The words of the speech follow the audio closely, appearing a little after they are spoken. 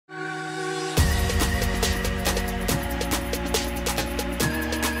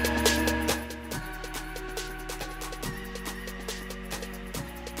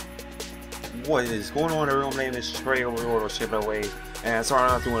What is going on, everyone? My name is Trey or Shape Away, and sorry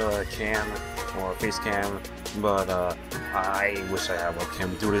I'm not doing a cam or a face cam, but I wish I had a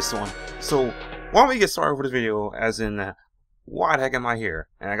cam to do this one. So why don't we get started with this video? As in, why the heck am I here?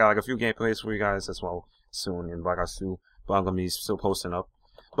 And I got like a few gameplays for you guys as well soon in Barracks 2, but I'm gonna be still posting up.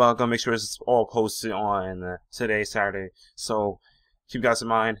 But I'm gonna make sure it's all posted on today, Saturday. So keep you guys in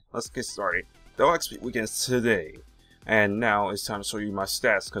mind. Let's get started. The next weekend's today. And now it's time to show you my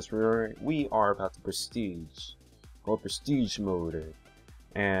stats, because we are about to go prestige mode.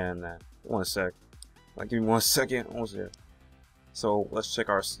 And one sec, like give me 1 second, almost there. So let's check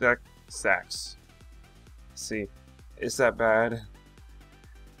our stacks. See, it's that bad.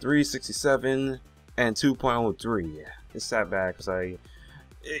 367 and 2.03. It's that bad because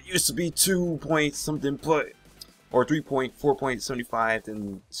it used to be 2 point something play, or 3.4.75,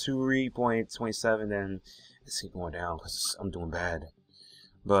 then 3.27, then it's keep going down because I'm doing bad.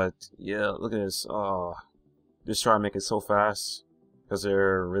 But yeah, look at this. Just try to make it so fast because they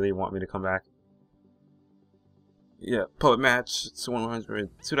really want me to come back. Yeah, public match 100,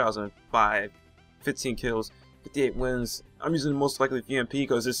 2005, 15 kills, 58 wins. I'm using the most likely VMP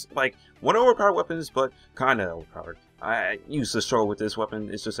because it's like one of overpowered weapons, but kind of overpowered. I used to struggle with this weapon.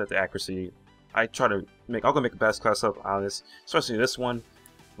 It's just at the accuracy. I'm gonna make the best class up out of this, especially this one,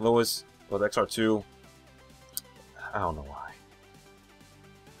 lowest, well, the XR2. I don't know why.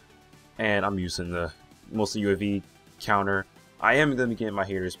 And I'm using the mostly UAV counter. I am gonna be getting my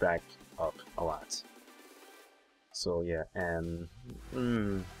haters back up a lot. So yeah, and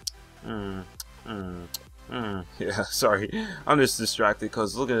yeah, sorry, I'm just distracted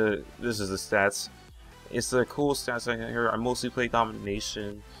because look at this is the stats. It's the cool stats right here. I mostly play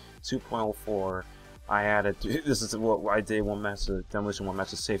domination, 2.04. I added this is what I did: one match of demolition, one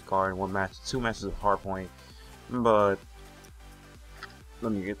match of safeguard, two matches of hardpoint. But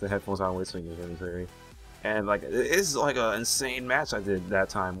let me get the headphones out of the way so you can hear me clearly. And like it's like an insane match I did that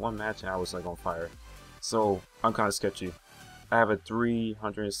time. One match and I was like on fire. So I'm kind of sketchy. I have a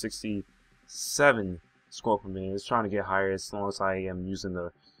 367 score per minute. It's trying to get higher as long as I am using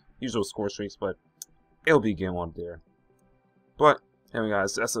the usual score streaks, but it'll be getting one there. But anyway,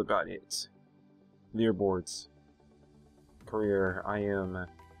 guys, that's about it. Leaderboards. Career. I am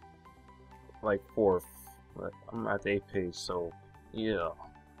like 4th. But I'm at the 8th page, so yeah,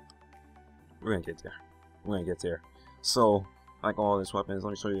 we're gonna get there. So, like all these weapons, let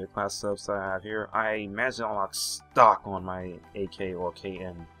me show you the class subs that I have here. I managed to unlock stock on my AK or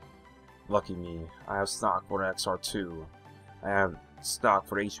KN. Lucky me. I have stock for the XR2. I have stock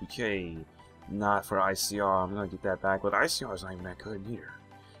for the HPK, not for the ICR. I'm gonna get that back, but the ICR is not even that good either.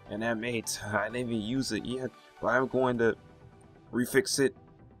 And that mate, I didn't even use it yet, but I'm going to refix it.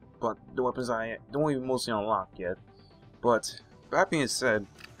 But the weapons I don't even mostly unlock yet. But that being said,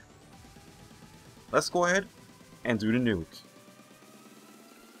 let's go ahead and do the nuke.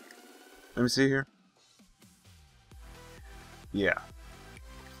 Let me see here. Yeah.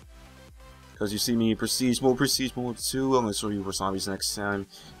 Because you see me in Prestige mode 2. I'm going to show you for zombies next time.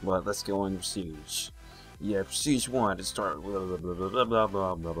 But let's go in Prestige. Yeah, Prestige 1 to start. Blah, blah, blah, blah, blah, blah,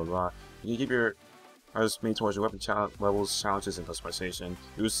 blah, blah, blah, blah. You keep your eyes made towards your weapon levels, challenges, and customization.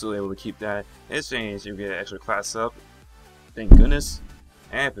 You were still able to keep that. In exchange, you get an extra class up. Thank goodness.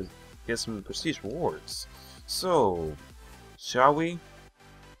 And get some prestige rewards. So, shall we?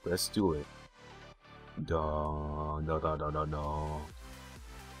 Let's do it.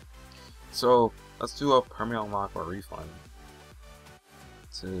 So, let's do a permanent unlock or refund.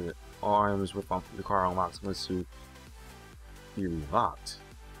 To all items with the car unlocks must to be relocked.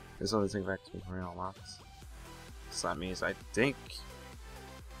 This other thing back to permanent unlocks. So that means I think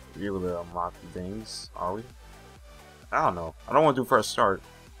we're able to unlock things. Are we? I don't know. I don't want to do first start.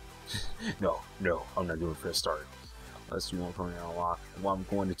 no, I'm not doing first start. Let's do one permanent unlock. What I'm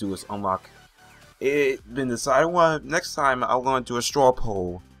going to do is unlock. It's been decided. Next time I'm going to do a straw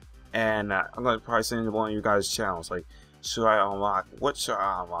poll, and I'm going to probably send it to one of you guys' channels. Like, should I unlock? What should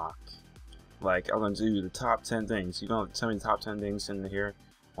I unlock? Like, I'm going to do the top 10 things. You're going to tell me the top 10 things in here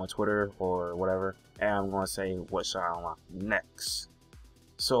on Twitter or whatever, and I'm going to say what should I unlock next.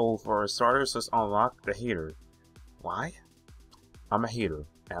 So for starters, let's unlock the hater. Why? I'm a hater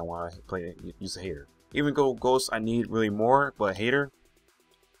and I want to use a hater. Even though Ghost I need really more, but hater,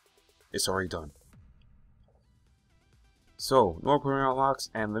 it's already done. So no permanent unlocks,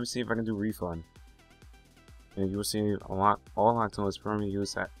 and let me see if I can do refund. And you will see unlock all items permanently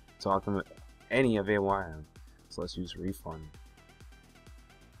use that to unlock any available item. So let's use refund.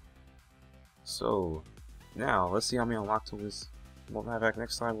 So now let's see how many unlock tokens we'll have back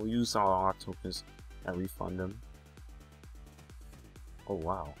next time. We'll use our unlock tokens and refund them. Oh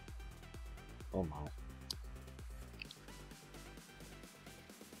wow. Oh my.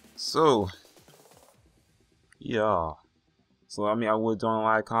 So, yeah. So, I mean, I would do an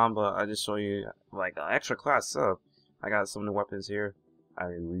icon, but I just show you, like, an extra class sub. I got some new weapons here. I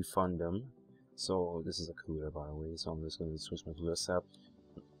refund them. So, this is a CUDA, by the way, so I'm just going to switch my CUDA setup.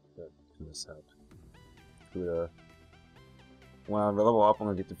 CUDA. When I level up, I'm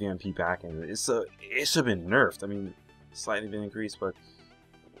going to get the VMP back, and it should have been nerfed. I mean, slightly been increased, but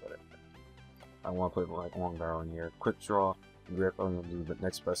whatever. I want to put, like, long barrel in here. Quick draw, grip, I'm going to do the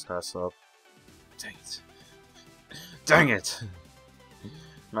next best class sub. Dang it. Dang it!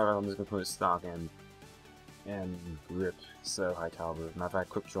 Matter of fact, I'm just gonna put stock and grip instead of high caliber. Matter of fact,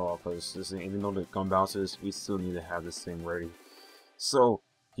 quick draw, because this thing, even though the gun bounces, we still need to have this thing ready. So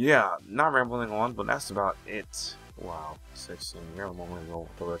yeah, not rambling on, but that's about it. Wow, 16. We're a moment ago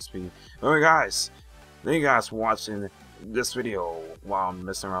with the recipe. Alright guys, thank you guys for watching this video while I'm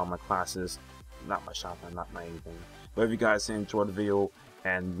messing around with my classes. Not my shotgun, not my anything. But if you guys enjoyed the video,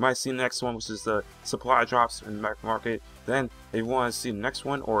 and you might see the next one, which is the supply drops in the market, then if you want to see the next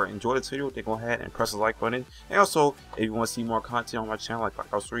one or enjoy this video, then go ahead and press the like button. And also, if you want to see more content on my channel like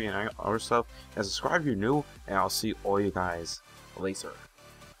Barracks 3 and other stuff, and subscribe if you're new, and I'll see all you guys later.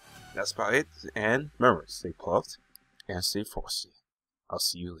 That's about it, and remember, stay puffed and stay frosty. I'll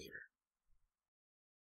see you later.